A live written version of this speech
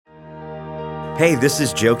Hey, this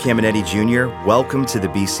is Joe Caminetti Jr. Welcome to the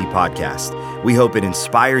BC Podcast. We hope it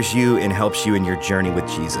inspires you and helps you in your journey with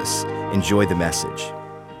Jesus. Enjoy the message.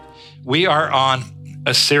 We are on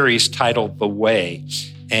a series titled The Way.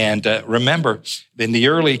 And remember, in the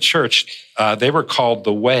early church, they were called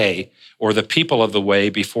the Way, or the people of the Way,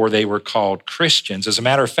 before they were called Christians. As a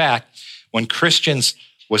matter of fact, when Christians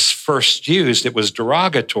was first used, it was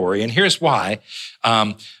derogatory. And here's why.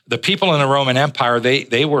 The people in the Roman Empire,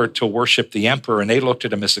 they were to worship the emperor, and they looked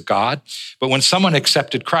at him as a god. But when someone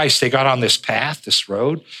accepted Christ, they got on this path, this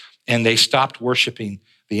road, and they stopped worshiping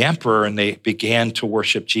the emperor, and they began to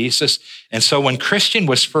worship Jesus. And so when Christian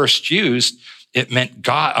was first used, it meant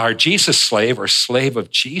God, our Jesus slave, or slave of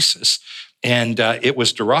Jesus, and it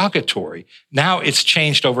was derogatory. Now it's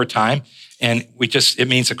changed over time, and it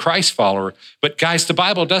means a Christ follower. But guys, the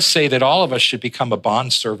Bible does say that all of us should become a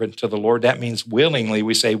bondservant to the Lord. That means willingly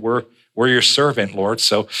we say, we're your servant, Lord.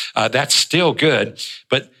 So that's still good.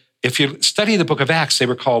 But if you study the book of Acts, they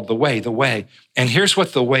were called the Way. And here's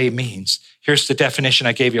what the way means. Here's the definition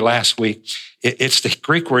I gave you last week. It's the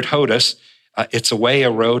Greek word hodos. It's a way, a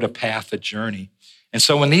road, a path, a journey. And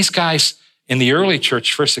so when these guys in the early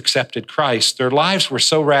church first accepted Christ, their lives were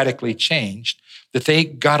so radically changed that they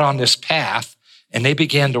got on this path and they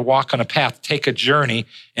began to walk on a path, take a journey,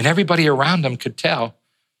 and everybody around them could tell,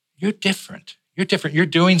 you're different. You're different. You're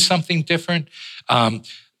doing something different.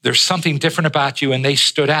 There's something different about you, and they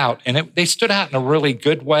stood out. And they stood out in a really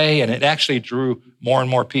good way, and it actually drew more and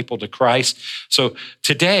more people to Christ. So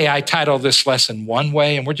today I titled this lesson, One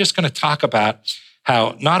Way, and we're just going to talk about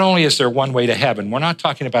how not only is there one way to heaven, we're not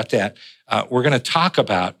talking about that. We're going to talk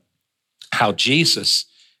about how Jesus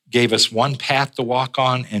gave us one path to walk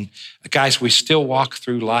on. And guys, we still walk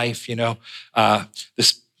through life, I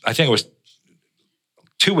think it was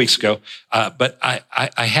 2 weeks ago, but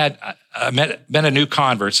I met a new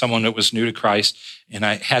convert, someone that was new to Christ, and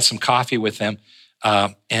I had some coffee with them.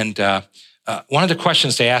 And one of the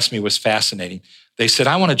questions they asked me was fascinating. They said,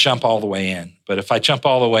 I want to jump all the way in, but if I jump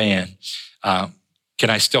all the way in, can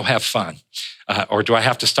I still have fun? Or do I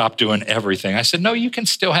have to stop doing everything? I said, no, you can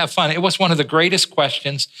still have fun. It was one of the greatest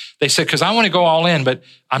questions. They said, because I want to go all in, but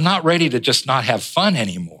I'm not ready to just not have fun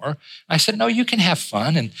anymore. I said, no, you can have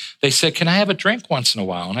fun. And they said, can I have a drink once in a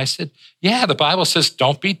while? And I said, yeah, the Bible says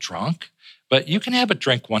don't be drunk, but you can have a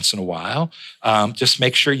drink once in a while. Just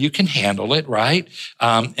make sure you can handle it, right?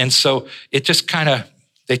 And so it just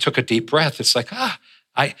they took a deep breath. It's like,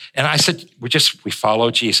 I said, we follow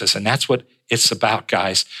Jesus, and that's what it's about,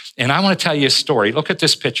 guys. And I want to tell you a story. Look at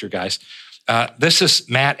this picture, guys. This is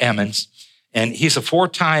Matt Emmons, and he's a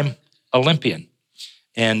 4-time Olympian.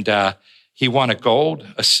 And he won a gold,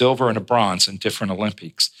 a silver, and a bronze in different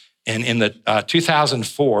Olympics. And in the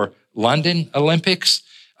 2004 London Olympics,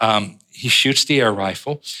 he shoots the air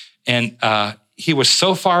rifle. And he was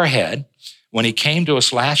so far ahead, when he came to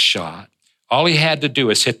his last shot, all he had to do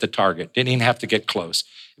is hit the target. Didn't even have to get close.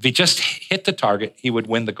 If he just hit the target, he would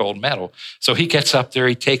win the gold medal. So he gets up there,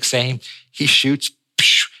 he takes aim, he shoots,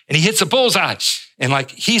 and he hits a bullseye. And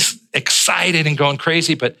he's excited and going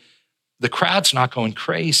crazy, but the crowd's not going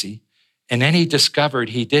crazy. And then he discovered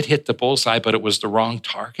he did hit the bullseye, but it was the wrong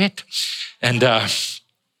target. And and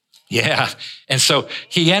so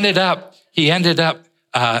he ended up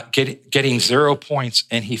getting 0 points,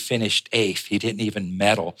 and he finished 8th. He didn't even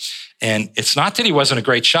medal. And it's not that he wasn't a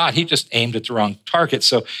great shot. He just aimed at the wrong target.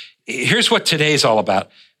 So here's what today's all about.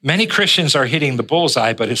 Many Christians are hitting the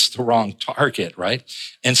bullseye, but it's the wrong target, right?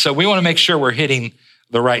 And so we want to make sure we're hitting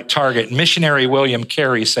the right target. Missionary William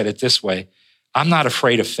Carey said it this way: I'm not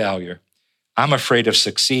afraid of failure. I'm afraid of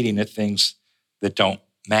succeeding at things that don't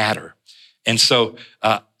matter. And so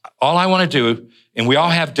all I want to do, and we all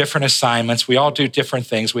have different assignments. We all do different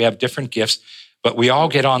things. We have different gifts, but we all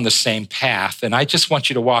get on the same path. And I just want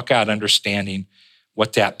you to walk out understanding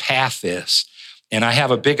what that path is. And I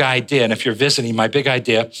have a big idea. And if you're visiting, my big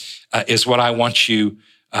idea is what I want you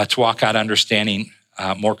to walk out understanding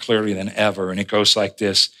more clearly than ever. And it goes like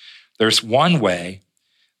this: there's one way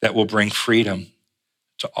that will bring freedom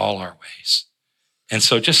to all our ways. And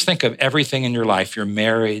so just think of everything in your life, your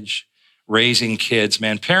marriage, raising kids,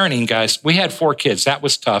 man. Parenting, guys, we had 4 kids. That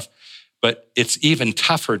was tough, but it's even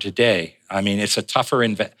tougher today. I mean, it's a tougher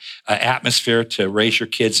atmosphere to raise your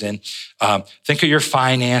kids in. Think of your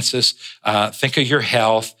finances. Think of your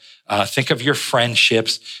health. Think of your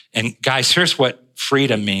friendships. And guys, here's what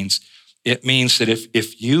freedom means. It means that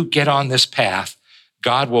if you get on this path,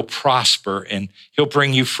 God will prosper, and he'll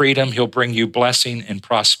bring you freedom. He'll bring you blessing and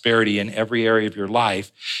prosperity in every area of your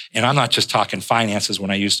life. And I'm not just talking finances when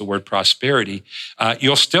I use the word prosperity.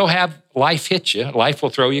 You'll still have life hit you. Life will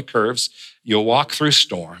throw you curves. You'll walk through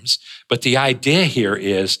storms. But the idea here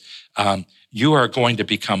is you are going to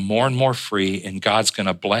become more and more free, and God's going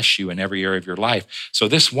to bless you in every area of your life. So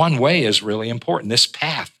this one way is really important. This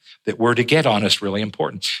path that we're to get on is really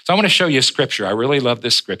important. So I want to show you a scripture. I really love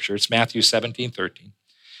this scripture. It's Matthew 17:13.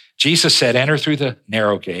 Jesus said, enter through the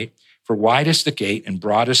narrow gate, for wide is the gate and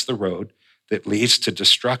broad is the road that leads to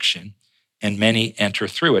destruction, and many enter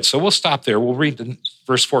through it. So we'll stop there. We'll read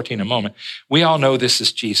verse 14 in a moment. We all know this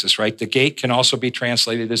is Jesus, right? The gate can also be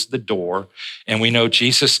translated as the door, and we know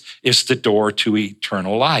Jesus is the door to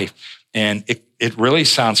eternal life. And it really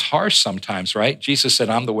sounds harsh sometimes, right? Jesus said,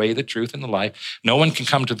 I'm the way, the truth, and the life. No one can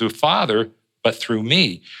come to the Father but through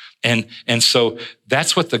me. And so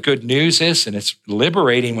that's what the good news is, and it's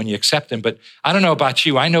liberating when you accept him. But I don't know about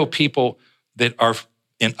you. I know people that are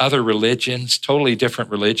in other religions, totally different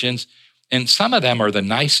religions, and some of them are the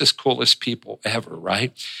nicest, coolest people ever,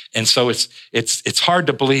 right? And so it's hard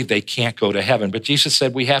to believe they can't go to heaven. But Jesus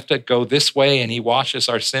said we have to go this way, and he washes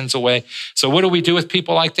our sins away. So what do we do with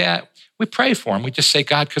people like that? We pray for them. We just say,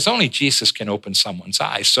 God, because only Jesus can open someone's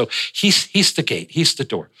eyes. So he's the gate. He's the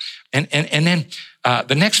door. And then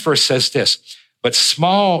the next verse says this, but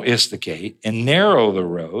small is the gate and narrow the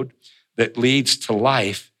road that leads to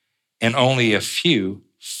life, and only a few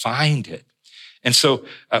find it. And so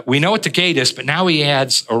we know what the gate is, but now he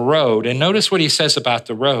adds a road. And notice what he says about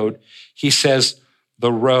the road. He says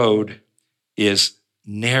the road is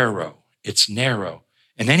narrow. It's narrow.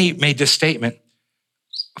 And then he made this statement,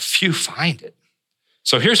 few find it.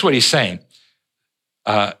 So here's what he's saying.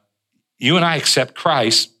 You and I accept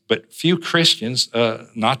Christ, but few Christians,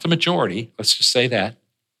 not the majority, let's just say that,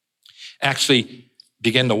 actually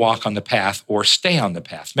begin to walk on the path or stay on the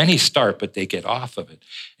path. Many start, but they get off of it.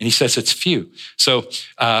 And he says it's few. So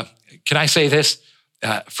can I say this?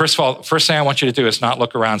 First of all, first thing I want you to do is not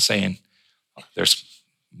look around saying, there's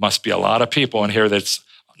must be a lot of people in here that's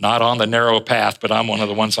not on the narrow path, but I'm one of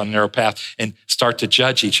the ones on the narrow path, and start to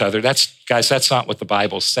judge each other. That's not what the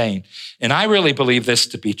Bible's saying. And I really believe this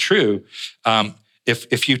to be true.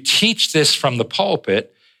 If you teach this from the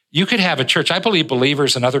pulpit, you could have a church. I believe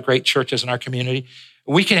believers and other great churches in our community,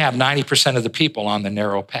 we can have 90% of the people on the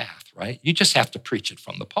narrow path, right? You just have to preach it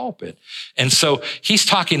from the pulpit. And so he's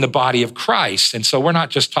talking the body of Christ. And so we're not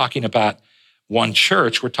just talking about one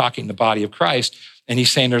church, we're talking the body of Christ. And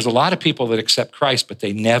he's saying there's a lot of people that accept Christ, but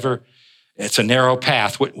it's a narrow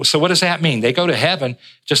path. So what does that mean? They go to heaven,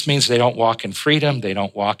 it just means they don't walk in freedom. They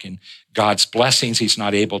don't walk in God's blessings. He's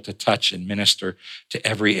not able to touch and minister to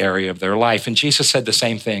every area of their life. And Jesus said the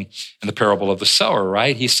same thing in the parable of the sower,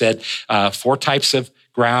 right? He said 4 types of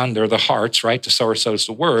ground. They're the hearts, right? The sower sows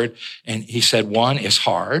the word. And he said one is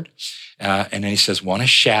hard. And then he says one is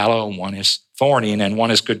shallow, and one is thorny, and then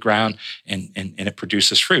one is good ground, and it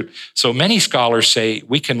produces fruit. So many scholars say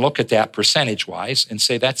we can look at that percentage-wise and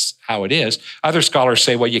say that's how it is. Other scholars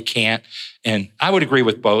say, well, you can't. And I would agree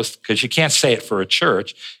with both, because you can't say it for a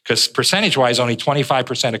church, because percentage-wise, only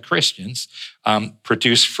 25% of Christians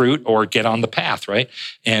produce fruit or get on the path, right?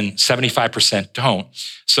 And 75% don't.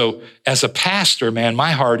 So as a pastor, man,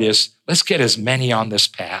 my heart is, let's get as many on this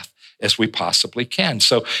path as we possibly can.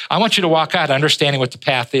 So I want you to walk out understanding what the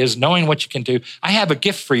path is, knowing what you can do. I have a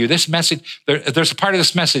gift for you. This message, there's a part of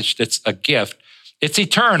this message that's a gift. It's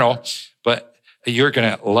eternal, but you're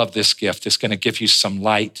going to love this gift. It's going to give you some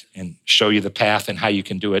light and show you the path and how you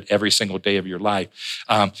can do it every single day of your life.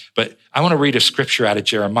 But I want to read a scripture out of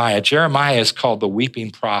Jeremiah. Jeremiah is called the weeping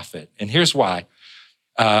prophet. And here's why.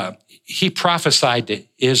 He prophesied to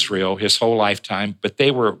Israel his whole lifetime, but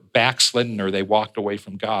they were backslidden or they walked away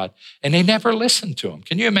from God, and they never listened to him.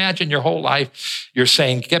 Can you imagine your whole life you're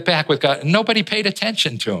saying, get back with God, and nobody paid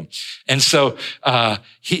attention to him? And so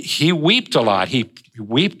he wept a lot. He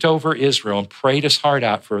wept over Israel and prayed his heart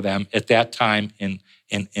out for them at that time in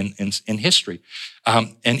history.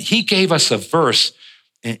 And he gave us a verse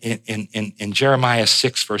in Jeremiah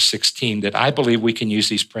 6, verse 16, that I believe we can use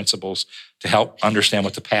these principles to help understand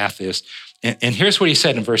what the path is. And here's what he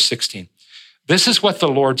said in verse 16. This is what the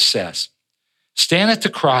Lord says. Stand at the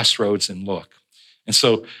crossroads and look. And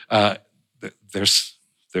so there's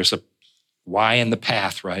a why in the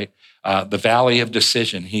path, right? The valley of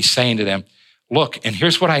decision. He's saying to them, look, and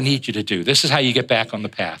here's what I need you to do. This is how you get back on the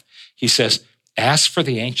path. He says, ask for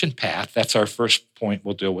the ancient path. That's our first point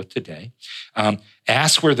we'll deal with today.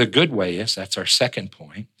 Ask where the good way is. That's our second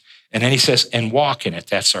point. And then he says, and walk in it.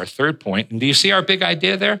 That's our third point. And do you see our big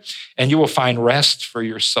idea there? And you will find rest for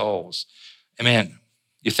your souls. And man,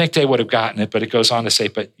 you think they would have gotten it, but it goes on to say,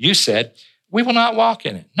 but you said, we will not walk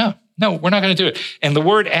in it. No, we're not going to do it. And the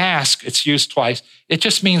word ask, it's used twice. It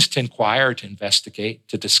just means to inquire, to investigate,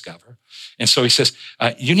 to discover. And so he says,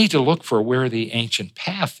 you need to look for where the ancient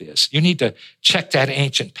path is. You need to check that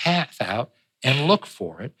ancient path out and look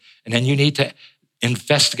for it. And then you need to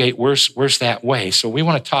investigate where's that way. So we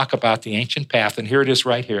want to talk about the ancient path. And here it is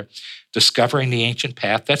right here, discovering the ancient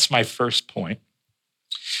path. That's my first point.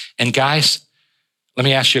 And guys, let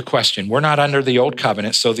me ask you a question. We're not under the old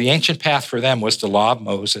covenant. So the ancient path for them was the law of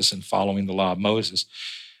Moses and following the law of Moses.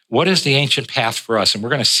 What is the ancient path for us? And we're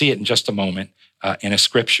going to see it in just a moment in a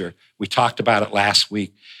scripture. We talked about it last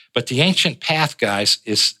week. But the ancient path, guys,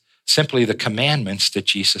 is simply the commandments that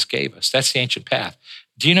Jesus gave us. That's the ancient path.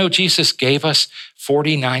 Do you know Jesus gave us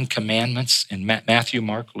 49 commandments in Matthew,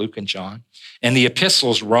 Mark, Luke, and John? And the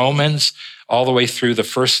epistles, Romans, all the way through the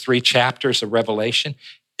first 3 chapters of Revelation,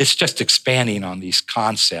 it's just expanding on these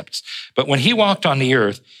concepts. But when he walked on the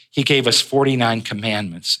earth, he gave us 49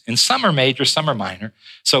 commandments. And some are major, some are minor.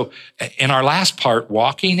 So in our last part,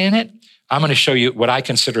 walking in it, I'm going to show you what I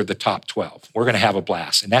consider the top 12. We're going to have a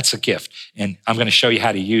blast, and that's a gift. And I'm going to show you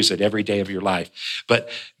how to use it every day of your life. But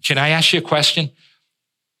can I ask you a question?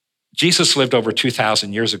 Jesus lived over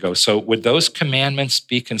 2,000 years ago. So would those commandments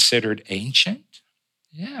be considered ancient?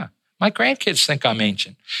 Yeah. My grandkids think I'm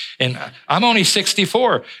ancient. And I'm only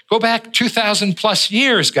 64. Go back 2,000 plus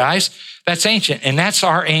years, guys. That's ancient. And that's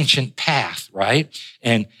our ancient path, right?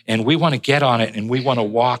 And we want to get on it, and we want to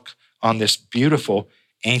walk on this beautiful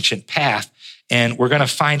ancient path. And we're going to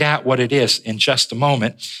find out what it is in just a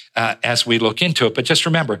moment as we look into it. But just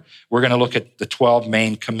remember, we're going to look at the 12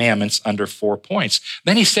 main commandments under 4 points.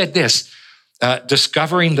 Then he said this,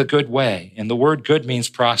 discovering the good way. And the word good means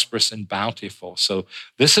prosperous and bountiful. So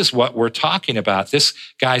this is what we're talking about. This,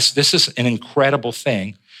 guys, this is an incredible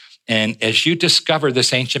thing. And as you discover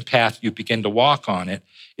this ancient path, you begin to walk on it,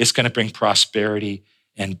 it's going to bring prosperity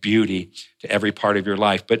and beauty to every part of your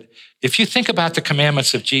life. But if you think about the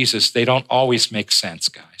commandments of Jesus, they don't always make sense,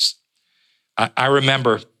 guys. I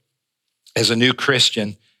remember as a new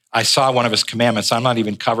Christian, I saw one of his commandments. I'm not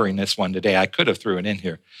even covering this one today. I could have threw it in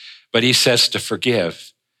here. But he says to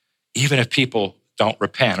forgive. Even if people don't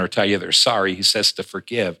repent or tell you they're sorry, he says to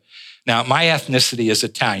forgive. Now, my ethnicity is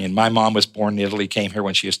Italian. My mom was born in Italy, came here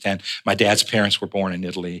when she was 10. My dad's parents were born in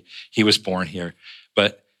Italy. He was born here.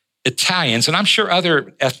 But Italians, and I'm sure other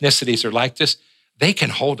ethnicities are like this, they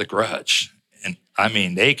can hold a grudge. And I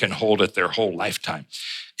mean, they can hold it their whole lifetime.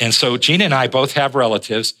 And so Gina and I both have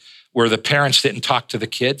relatives where the parents didn't talk to the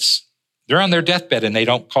kids. They're on their deathbed and they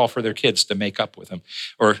don't call for their kids to make up with them.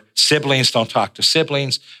 Or siblings don't talk to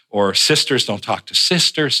siblings, or sisters don't talk to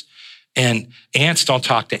sisters, and aunts don't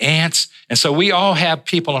talk to aunts. And so we all have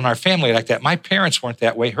people in our family like that. My parents weren't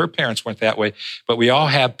that way. Her parents weren't that way. But we all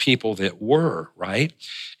have people that were, right?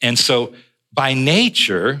 And so by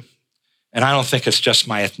nature, and I don't think it's just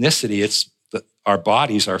my ethnicity, it's our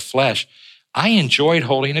bodies, our flesh, I enjoyed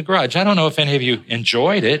holding a grudge. I don't know if any of you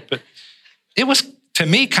enjoyed it, but it was, to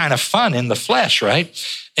me, kind of fun in the flesh, right?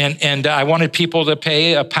 And I wanted people to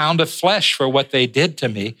pay a pound of flesh for what they did to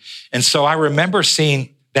me. And so I remember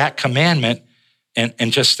seeing that commandment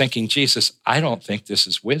and just thinking, Jesus, I don't think this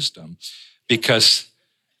is wisdom, because,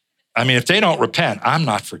 I mean, if they don't repent, I'm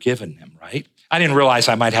not forgiving them, right? I didn't realize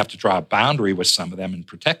I might have to draw a boundary with some of them and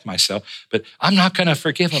protect myself, but I'm not going to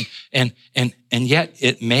forgive them. And yet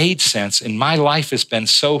it made sense. And my life has been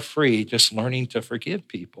so free just learning to forgive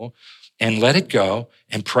people and let it go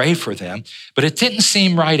and pray for them. But it didn't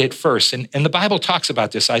seem right at first. And the Bible talks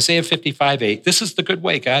about this, Isaiah 55:8. This is the good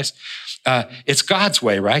way, guys. It's God's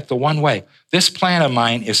way, right? The one way. This plan of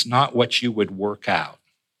mine is not what you would work out.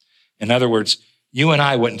 In other words, you and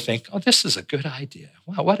I wouldn't think, oh, this is a good idea.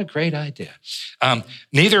 Wow, what a great idea.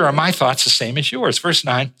 Neither are my thoughts the same as yours. Verse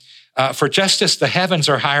 9, for just as the heavens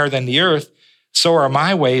are higher than the earth, so are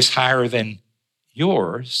my ways higher than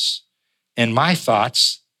yours, and my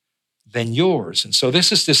thoughts than yours. And so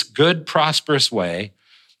this is this good, prosperous way.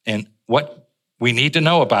 And what we need to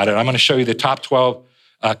know about it, I'm going to show you the top 12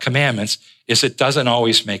 commandments, is it doesn't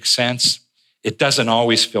always make sense. It doesn't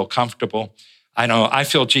always feel comfortable. I know I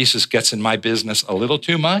feel Jesus gets in my business a little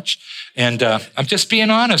too much. And I'm just being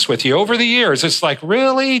honest with you. Over the years, it's like,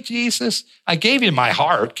 really, Jesus? I gave you my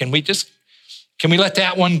heart. Can we let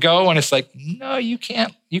that one go? And it's like, no, you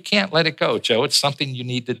can't let it go, Joe. It's something you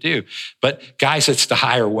need to do. But guys, it's the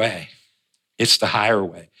higher way. It's the higher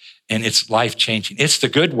way. And it's life-changing. It's the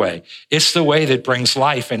good way. It's the way that brings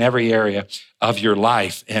life in every area of your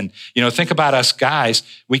life. And, think about us guys.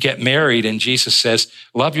 We get married and Jesus says,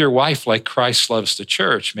 love your wife like Christ loves the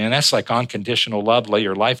church. Man, that's like unconditional love, lay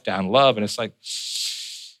your life down, love. And it's like,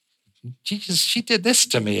 Jesus, she did this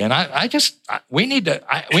to me. And we need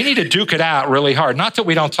to duke it out really hard. Not that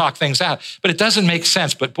we don't talk things out, but it doesn't make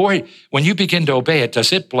sense. But boy, when you begin to obey it,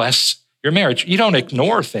 does it bless your marriage. You don't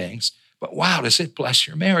ignore things, but wow, does it bless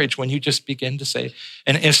your marriage when you just begin to say,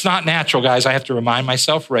 and it's not natural, guys. I have to remind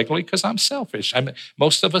myself regularly because I'm selfish.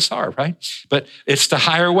 Most of us are, right? But it's the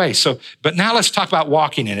higher way. But now let's talk about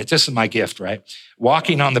walking in it. This is my gift, right?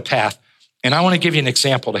 Walking on the path. And I want to give you an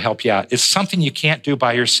example to help you out. It's something you can't do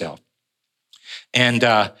by yourself. And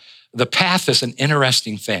the path is an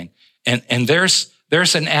interesting thing. And there's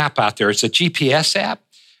an app out there. It's a GPS app.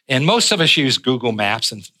 And most of us use Google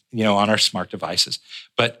Maps and on our smart devices.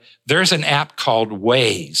 But there's an app called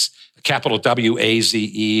Waze, capital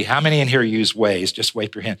W-A-Z-E. How many in here use Waze? Just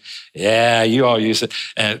wave your hand. Yeah, you all use it.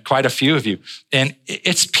 Quite a few of you. And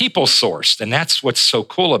it's people sourced, and that's what's so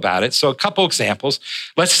cool about it. So a couple examples.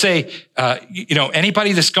 Let's say,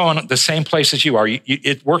 anybody that's going the same place as you are,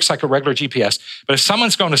 it works like a regular GPS. But if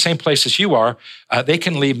someone's going the same place as you are, they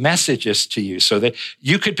can leave messages to you. So that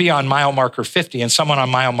you could be on mile marker 50 and someone on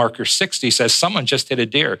mile marker 60 says, someone just hit a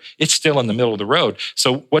deer. It's still in the middle of the road.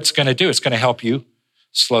 So what's going to do? It's going to help you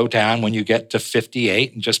slow down when you get to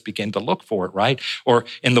 58 and just begin to look for it, right? Or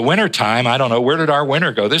in the wintertime, I don't know, where did our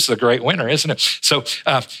winter go? This is a great winter, isn't it? So,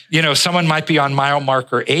 someone might be on mile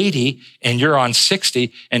marker 80 and you're on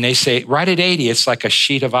 60 and they say, right at 80, it's like a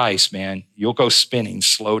sheet of ice, man. You'll go spinning,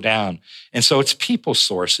 slow down. And so it's people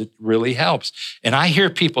source. It really helps. And I hear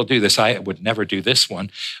people do this. I would never do this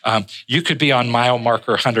one. You could be on mile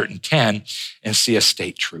marker 110 and see a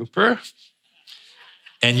state trooper.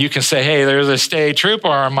 And you can say, hey, there's a state trooper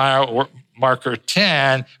on mile marker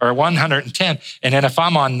 10 or 110. And then if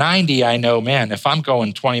I'm on 90, I know, man, if I'm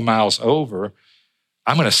going 20 miles over,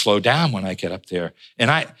 I'm going to slow down when I get up there.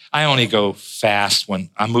 And I only go fast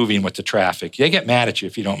when I'm moving with the traffic. They get mad at you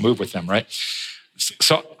if you don't move with them, right?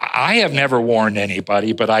 So I have never warned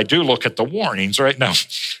anybody, but I do look at the warnings right now.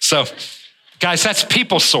 So guys, that's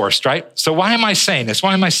people sourced, right? So why am I saying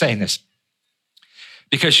this?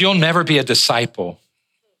 Because you'll never be a disciple.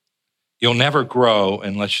 You'll never grow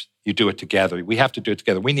unless you do it together. We have to do it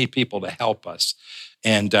together. We need people to help us.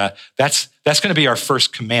 And that's going to be our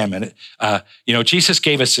first commandment. Jesus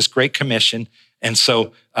gave us this great commission. And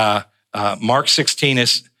so Mark 16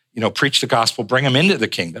 is, preach the gospel, bring them into the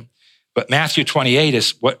kingdom. But Matthew 28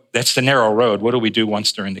 is that's the narrow road. What do we do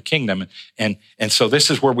once they're in the kingdom? And so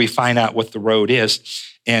this is where we find out what the road is.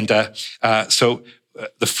 And so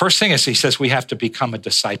the first thing is he says we have to become a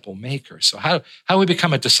disciple maker. So how do we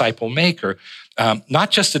become a disciple maker?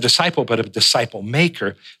 Not just a disciple, but a disciple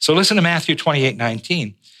maker. So listen to Matthew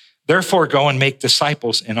 28:19. Therefore, go and make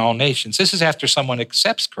disciples in all nations. This is after someone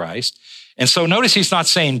accepts Christ. And so notice he's not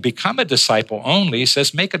saying become a disciple only. He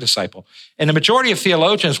says make a disciple. And the majority of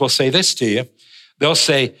theologians will say this to you. They'll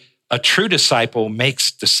say a true disciple makes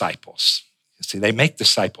disciples. You see, they make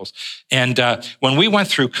disciples. And when we went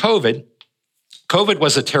through COVID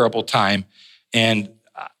was a terrible time, and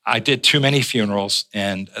I did too many funerals,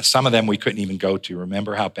 and some of them we couldn't even go to.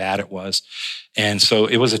 Remember how bad it was? And so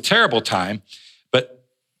it was a terrible time, but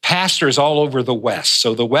pastors all over the West,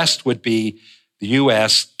 so the West would be the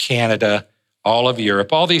US, Canada, all of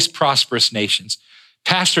Europe, all these prosperous nations,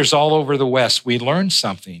 pastors all over the West, we learned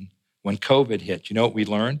something when COVID hit. You know what we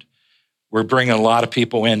learned? We're bringing a lot of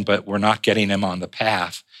people in, but we're not getting them on the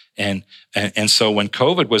path. And so when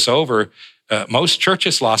COVID was over, most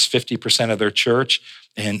churches lost 50% of their church,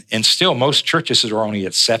 and still most churches are only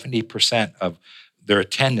at 70% of their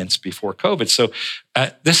attendance before COVID. So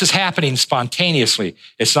this is happening spontaneously.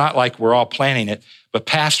 It's not like we're all planning it, but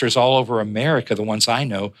pastors all over America, the ones I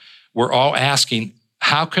know, we're all asking,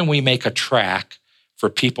 how can we make a track for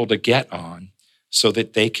people to get on so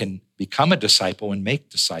that they can become a disciple and make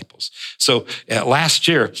disciples? So last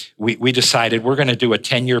year, we decided we're going to do a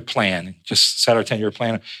 10-year plan, just set our 10-year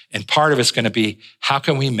plan. And part of it's going to be, how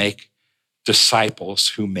can we make disciples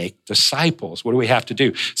who make disciples? What do we have to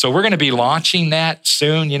do? So we're going to be launching that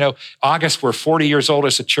soon. August, we're 40 years old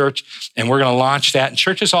as a church, and we're going to launch that. And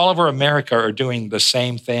churches all over America are doing the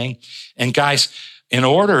same thing. And guys, in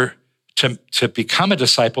order to become a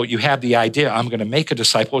disciple, you have the idea, I'm going to make a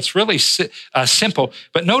disciple. It's really simple.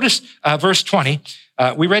 But notice verse 20.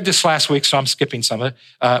 We read this last week, so I'm skipping some of it.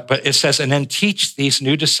 But it says, and then teach these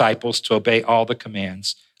new disciples to obey all the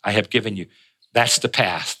commands I have given you. That's the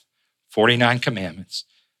path, 49 commandments.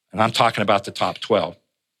 And I'm talking about the top 12.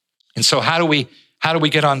 And so how do we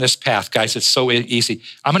get on this path, guys? It's so easy.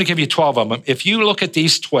 I'm going to give you 12 of them. If you look at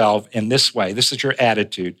these 12 in this way, this is your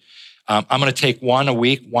attitude. I'm going to take one a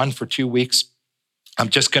week, one for 2 weeks. I'm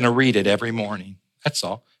just going to read it every morning. That's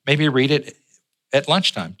all. Maybe read it at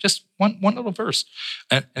lunchtime, just one little verse,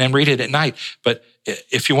 and then read it at night. But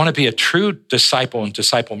if you want to be a true disciple and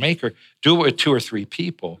disciple maker, do it with 2 or 3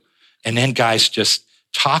 people. And then guys, just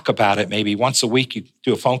talk about it. Maybe once a week, you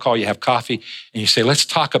do a phone call, you have coffee, and you say, let's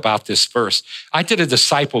talk about this verse. I did a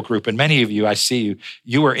disciple group, and many of you, I see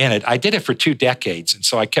you were in it. I did it for 2 decades. And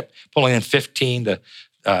so I kept pulling in 15 to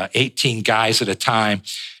 18 guys at a time.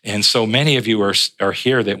 And so many of you are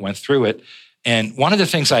here that went through it. And one of the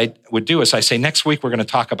things I would do is I say, next week, we're going to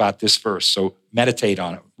talk about this verse. So meditate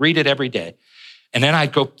on it, read it every day. And then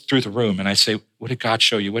I'd go through the room and I say, what did God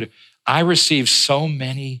show you? I received so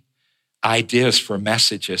many ideas for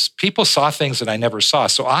messages. People saw things that I never saw.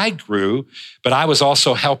 So I grew, but I was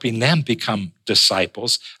also helping them become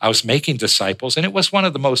disciples. I was making disciples. And it was one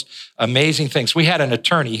of the most amazing things. We had an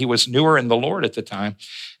attorney. He was newer in the Lord at the time.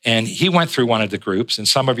 And he went through one of the groups. And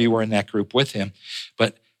some of you were in that group with him.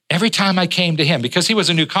 But every time I came to him, because he was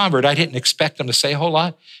a new convert, I didn't expect him to say a whole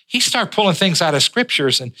lot. He started pulling things out of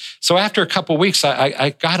scriptures. And so after a couple of weeks,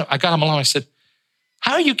 I got him along. I said,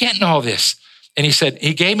 how are you getting all this? And he said,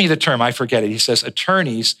 he gave me the term, I forget it. He says,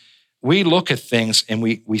 attorneys, we look at things and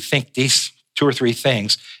we think these 2 or 3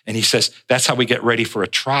 things. And he says, that's how we get ready for a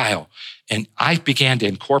trial. And I began to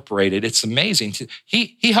incorporate it. It's amazing.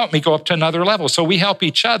 He helped me go up to another level. So we help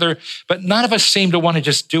each other, but none of us seem to want to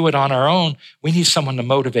just do it on our own. We need someone to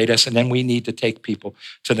motivate us, and then we need to take people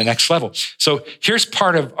to the next level. So here's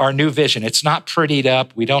part of our new vision. It's not prettied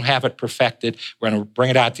up. We don't have it perfected. We're going to bring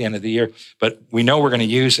it out at the end of the year, but we know we're going to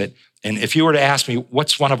use it. And if you were to ask me,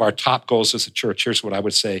 what's one of our top goals as a church? Here's what I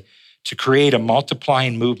would say: to create a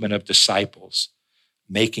multiplying movement of disciples,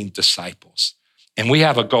 making disciples. And we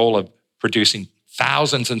have a goal of producing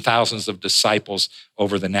thousands and thousands of disciples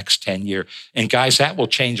over the next 10 years. And guys, that will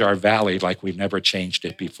change our valley like we've never changed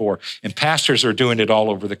it before. And pastors are doing it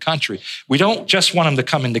all over the country. We don't just want them to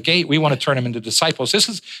come in the gate. We want to turn them into disciples. This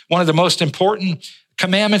is one of the most important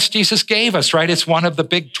commandments Jesus gave us, right? It's one of the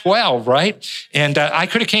big 12, right? And I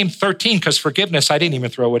could have came 13 because forgiveness, I didn't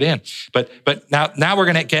even throw it in. But now we're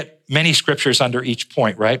going to get many scriptures under each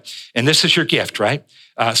point, right? And this is your gift, right?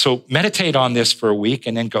 So meditate on this for a week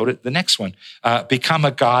and then go to the next one. Become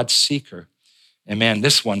a God seeker. And man,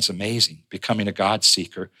 this one's amazing, becoming a God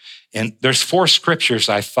seeker. And there's 4 scriptures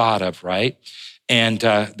I thought of, right? And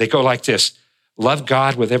they go like this. Love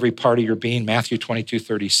God with every part of your being, Matthew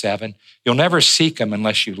 22:37. You'll never seek him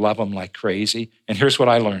unless you love him like crazy. And here's what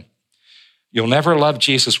I learned. You'll never love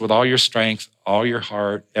Jesus with all your strength, all your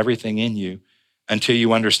heart, everything in you until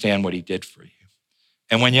you understand what he did for you.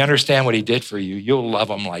 And when you understand what he did for you, you'll love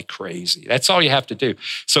him like crazy. That's all you have to do.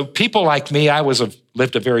 So people like me,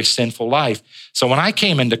 lived a very sinful life. So when I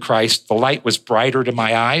came into Christ, the light was brighter to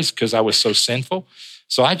my eyes because I was so sinful.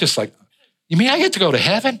 So I just like, you mean I get to go to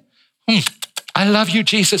heaven? I love you,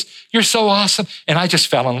 Jesus. You're so awesome. And I just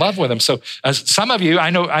fell in love with him. So some of you, I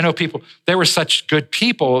know people, they were such good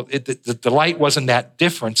people. The light wasn't that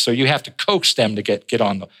different. So you have to coax them to get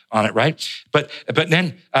on it, right? But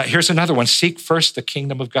then here's another one. Seek first the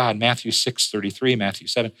kingdom of God, Matthew 6:33, Matthew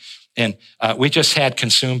 7. And we just had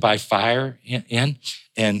Consumed by Fire in,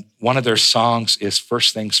 and one of their songs is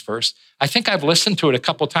First Things First. I think I've listened to it a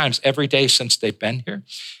couple times every day since they've been here.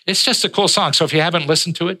 It's just a cool song. So if you haven't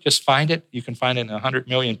listened to it, just find it. You can find it in 100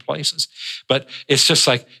 million places. But it's just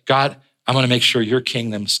like, God, I'm going to make sure your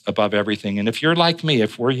kingdom's above everything. And if you're like me,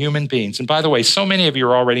 if we're human beings, and by the way, so many of you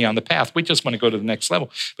are already on the path. We just want to go to the next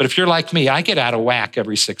level. But if you're like me, I get out of whack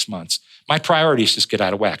every 6 months. My priorities just get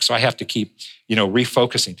out of whack. So I have to keep,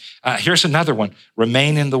 refocusing. Here's another one.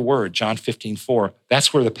 Remain in the word, John 15:4.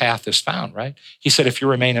 That's where the path is found, right? He said, if you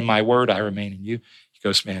remain in my word, I remain in you. He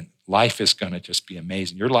goes, man, life is going to just be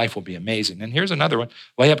amazing. Your life will be amazing. And here's another one.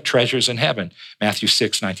 Lay up treasures in heaven, Matthew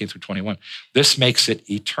 6:19-21. This makes it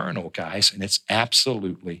eternal, guys. And it's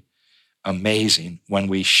absolutely amazing when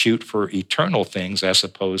we shoot for eternal things as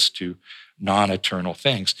opposed to non-eternal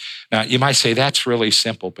things. Now, you might say that's really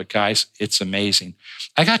simple, but guys, it's amazing.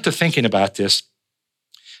 I got to thinking about this.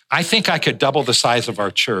 I think I could double the size of our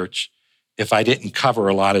church if I didn't cover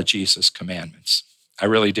a lot of Jesus' commandments. I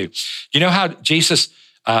really do. You know how Jesus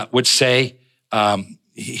would say,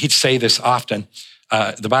 he'd say this often,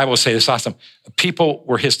 the Bible will say this often, people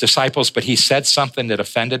were his disciples, but he said something that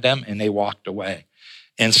offended them and they walked away.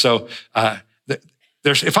 And so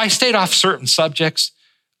if I stayed off certain subjects,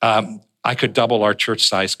 I could double our church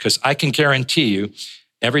size, because I can guarantee you,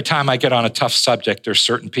 every time I get on a tough subject, there's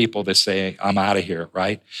certain people that say, I'm out of here,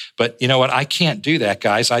 right? But you know what? I can't do that,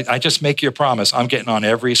 guys. I just make you a promise. I'm getting on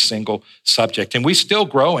every single subject. And we still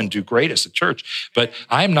grow and do great as a church, but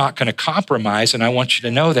I'm not going to compromise. And I want you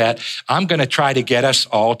to know that I'm going to try to get us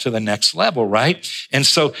all to the next level, right? And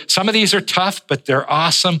so some of these are tough, but they're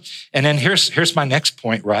awesome. And then here's my next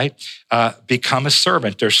point, right? Become a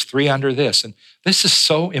servant. There's 3 under this. And this is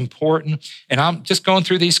so important. And I'm just going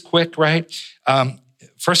through these quick, right?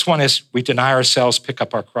 First one is we deny ourselves, pick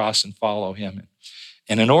up our cross, and follow him.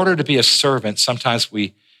 And in order to be a servant, sometimes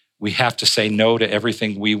we have to say no to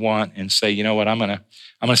everything we want and say, you know what, I'm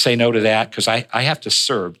gonna say no to that because I have to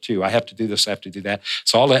serve too. I have to do this, I have to do that.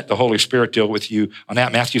 So I'll let the Holy Spirit deal with you on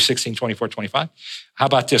that. Matthew 16, 24, 25. How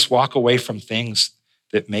about this? Walk away from things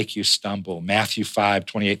that make you stumble. Matthew 5,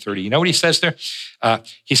 28, 30. You know what he says there?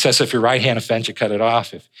 He says, if your right hand offends you, cut it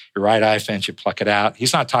off. If your right eye offends you, pluck it out.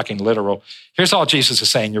 He's not talking literal. Here's all Jesus is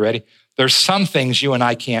saying. You ready? There's some things you and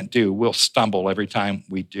I can't do. We'll stumble every time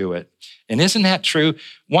we do it. And isn't that true?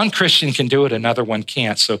 One Christian can do it, another one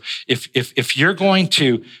can't. So if you're going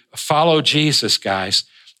to follow Jesus, guys,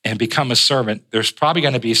 and become a servant, there's probably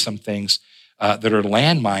going to be some things that are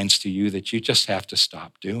landmines to you that you just have to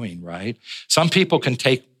stop doing, right? Some people can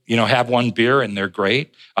have one beer and they're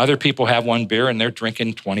great. Other people have one beer and they're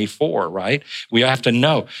drinking 24, right? We have to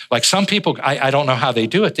know. Like some people, I don't know how they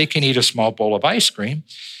do it. They can eat a small bowl of ice cream.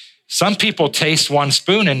 Some people taste one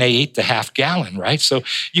spoon and they eat the half gallon, right? So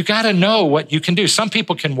you got to know what you can do. Some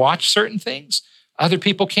people can watch certain things. Other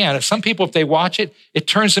people can't. Some people, if they watch it, it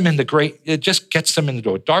turns them into it just gets them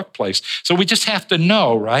into a dark place. So we just have to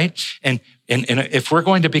know, right? And if we're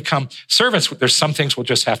going to become servants, there's some things we'll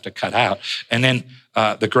just have to cut out. And then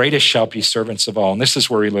the greatest shall be servants of all. And this is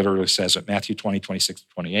where he literally says it, Matthew 20, 26,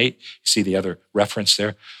 28. You see the other reference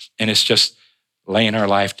there. And it's just laying our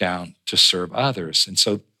life down to serve others. And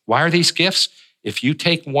so why are these gifts? If you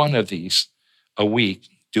take one of these a week,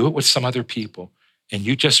 do it with some other people, and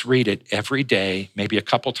you just read it every day, maybe a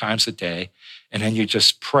couple times a day, and then you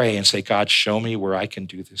just pray and say, God, show me where I can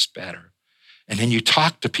do this better. And then you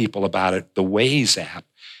talk to people about it, the Ways app.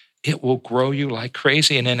 It will grow you like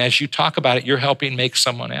crazy. And then as you talk about it, you're helping make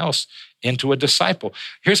someone else into a disciple.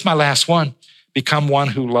 Here's my last one. Become one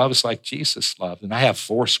who loves like Jesus loved. And I have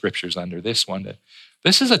 4 scriptures under this one.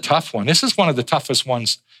 This is a tough one. This is one of the toughest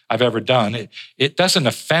ones I've ever done. It doesn't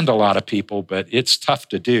offend a lot of people, but it's tough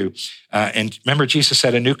to do. And remember, Jesus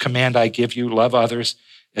said, a new command I give you, love others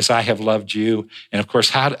as I have loved you. And of course,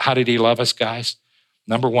 how did he love us, guys?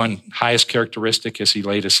 Number one, highest characteristic is he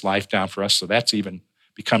laid his life down for us. So that's even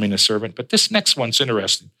becoming a servant. But this next one's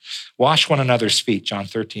interesting. Wash one another's feet, John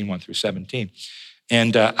 13, 1 through 17.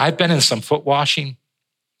 And I've been in some foot washing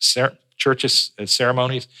churches,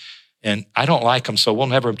 ceremonies, and I don't like them, so we'll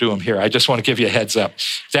never do them here. I just want to give you a heads up.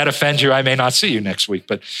 If that offends you, I may not see you next week.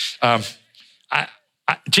 But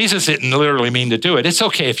Jesus didn't literally mean to do it. It's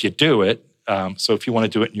okay if you do it. So if you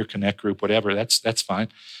want to do it in your Connect group, whatever, that's fine.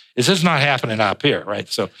 This is not happening up here, right?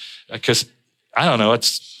 So, because I don't know,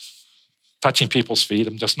 it's touching people's feet.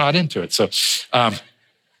 I'm just not into it. So,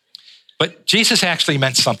 but Jesus actually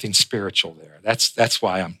meant something spiritual there. That's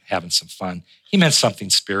why I'm having some fun. He meant something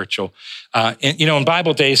spiritual. And in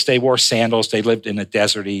Bible days, they wore sandals. They lived in a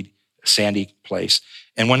deserty, sandy place.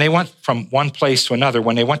 And when they went from one place to another,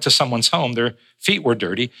 when they went to someone's home, their feet were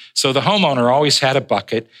dirty. So the homeowner always had a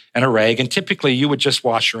bucket and a rag, and typically you would just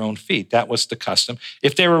wash your own feet. That was the custom.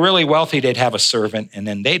 If they were really wealthy, they'd have a servant, and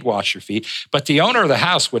then they'd wash your feet. But the owner of the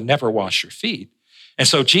house would never wash your feet. And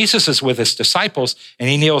so Jesus is with his disciples, and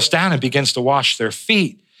he kneels down and begins to wash their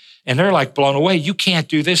feet. And they're like blown away. You can't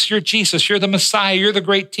do this. You're Jesus. You're the Messiah. You're the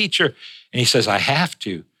great teacher. And he says, I have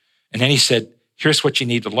to. And then he said, here's what you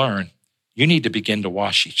need to learn. You need to begin to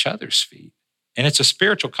wash each other's feet. And it's a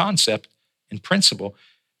spiritual concept and principle.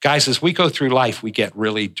 Guys, as we go through life, we get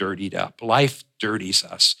really dirtied up. Life dirties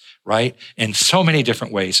us, right? In so many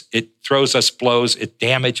different ways. It throws us blows. It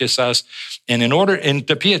damages us. And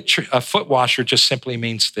to be a foot washer just simply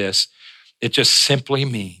means this. It just simply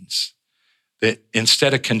means that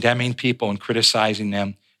instead of condemning people and criticizing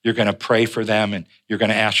them, you're going to pray for them and you're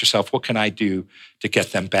going to ask yourself, what can I do to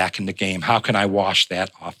get them back in the game? How can I wash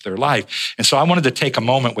that off their life? And so I wanted to take a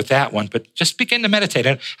moment with that one, but just begin to meditate.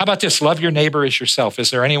 And how about this? Love your neighbor as yourself.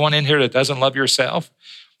 Is there anyone in here that doesn't love yourself?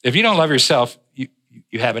 If you don't love yourself,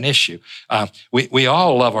 you have an issue. We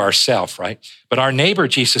all love ourselves, right? But our neighbor,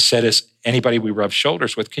 Jesus said, is anybody we rub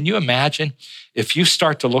shoulders with. Can you imagine if you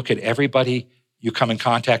start to look at everybody you come in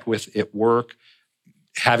contact with at work,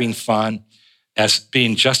 having fun, as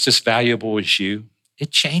being just as valuable as you? It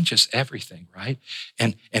changes everything, right?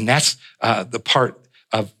 And that's the part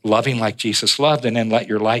of loving like Jesus loved, and then let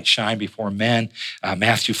your light shine before men.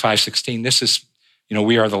 Matthew 5:16, this is,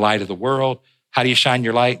 we are the light of the world. How do you shine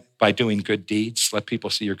your light? By doing good deeds. Let people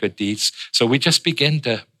see your good deeds. So we just begin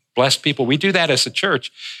to bless people. We do that as a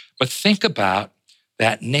church, but think about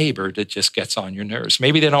that neighbor that just gets on your nerves.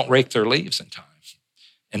 Maybe they don't rake their leaves in time,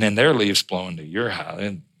 and then their leaves blow into your house,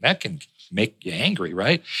 and that can make you angry,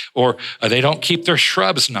 right? Or they don't keep their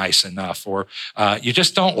shrubs nice enough, or you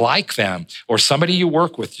just don't like them, or somebody you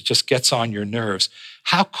work with just gets on your nerves.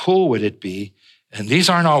 How cool would it be? And these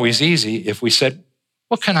aren't always easy if we said,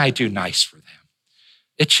 what can I do nice for them?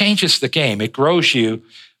 It changes the game. It grows you,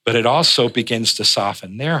 but it also begins to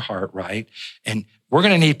soften their heart, right? And we're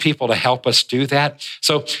going to need people to help us do that.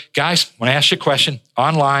 So guys, when I ask you a question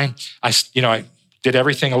online, I did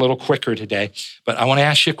everything a little quicker today, but I want to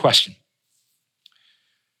ask you a question.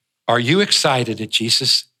 Are you excited that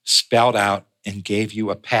Jesus spelled out and gave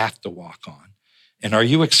you a path to walk on? And are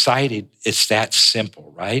you excited? It's that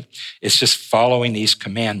simple, right? It's just following these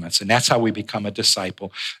commandments. And that's how we become a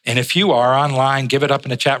disciple. And if you are online, give it up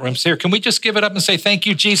in the chat room. Here, can we just give it up and say, thank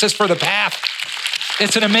you, Jesus, for the path?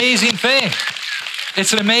 It's an amazing thing.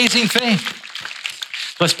 It's an amazing thing.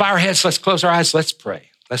 Let's bow our heads. Let's close our eyes. Let's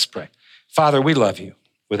pray. Let's pray. Father, we love you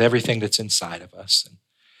with everything that's inside of us. And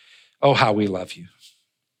oh, how we love you.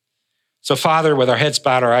 So Father, with our heads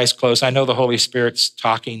bowed, our eyes closed, I know the Holy Spirit's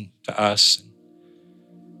talking to us.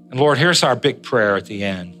 And Lord, here's our big prayer at the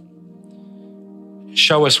end.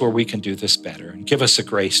 Show us where we can do this better and give us the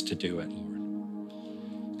grace to do it,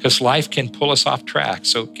 Lord. Because life can pull us off track.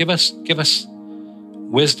 So give us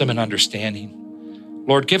wisdom and understanding.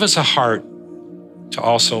 Lord, give us a heart to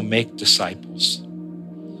also make disciples.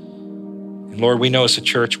 And Lord, we know as a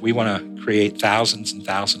church, we want to create thousands and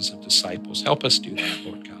thousands of disciples. Help us do that,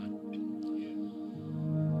 Lord God.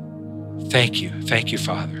 Thank you. Thank you,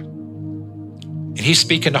 Father. And he's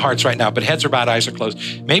speaking to hearts right now, but heads are bowed, eyes are closed.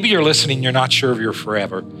 Maybe you're listening, you're not sure of your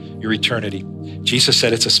forever, your eternity. Jesus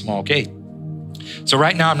said it's a small gate. So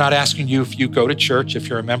right now, I'm not asking you if you go to church, if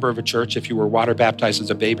you're a member of a church, if you were water baptized as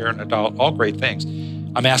a baby or an adult, all great things.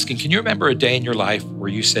 I'm asking, can you remember a day in your life where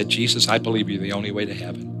you said, Jesus, I believe you're the only way to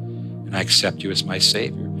heaven, and I accept you as my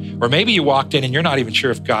Savior? Or maybe you walked in and you're not even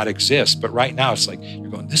sure if God exists, but right now it's like, you're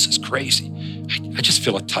going, this is crazy. I just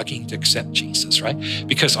feel a tugging to accept Jesus, right?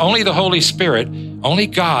 Because only the Holy Spirit, only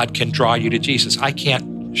God can draw you to Jesus. I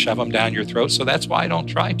can't shove them down your throat, so that's why I don't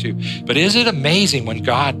try to. But is it amazing when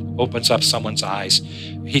God opens up someone's eyes?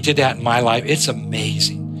 He did that in my life. It's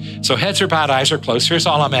amazing. So heads are bowed, eyes are closed. Here's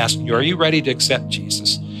all I'm asking you. Are you ready to accept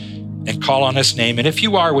Jesus and call on his name? And if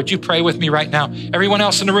you are, would you pray with me right now? Everyone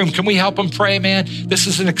else in the room, can we help them pray, man? This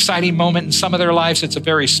is an exciting moment in some of their lives. It's a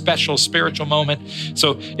very special spiritual moment.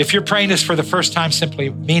 So if you're praying this for the first time, simply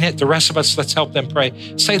mean it. The rest of us, let's help them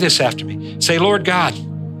pray. Say this after me. Say, Lord God,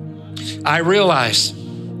 I realize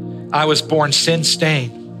I was born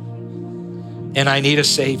sin-stained and I need a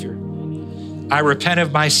Savior. I repent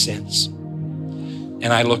of my sins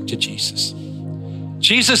and I look to Jesus.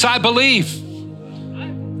 Jesus, I believe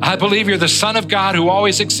you're the Son of God who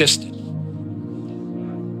always existed,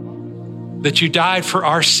 that you died for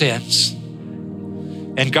our sins,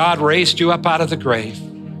 and God raised you up out of the grave.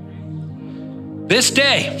 This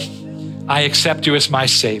day, I accept you as my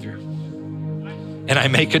Savior, and I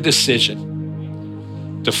make a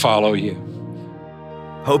decision to follow you.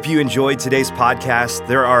 Hope you enjoyed today's podcast.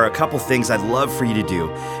 There are a couple things I'd love for you to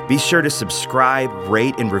do. Be sure to subscribe,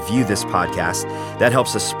 rate, and review this podcast. That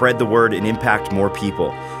helps us spread the word and impact more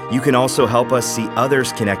people. You can also help us see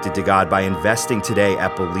others connected to God by investing today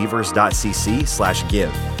at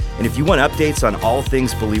believers.cc/give. And if you want updates on all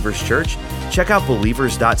things Believers Church, check out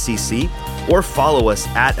believers.cc or follow us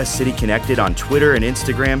at A City Connected on Twitter and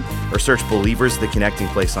Instagram, or search Believers the Connecting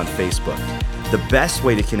Place on Facebook. The best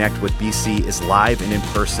way to connect with BC is live and in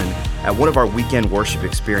person at one of our weekend worship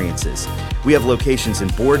experiences. We have locations in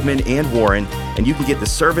Boardman and Warren, and you can get the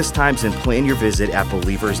service times and plan your visit at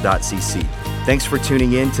believers.cc. Thanks for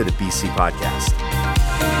tuning in to the BC Podcast.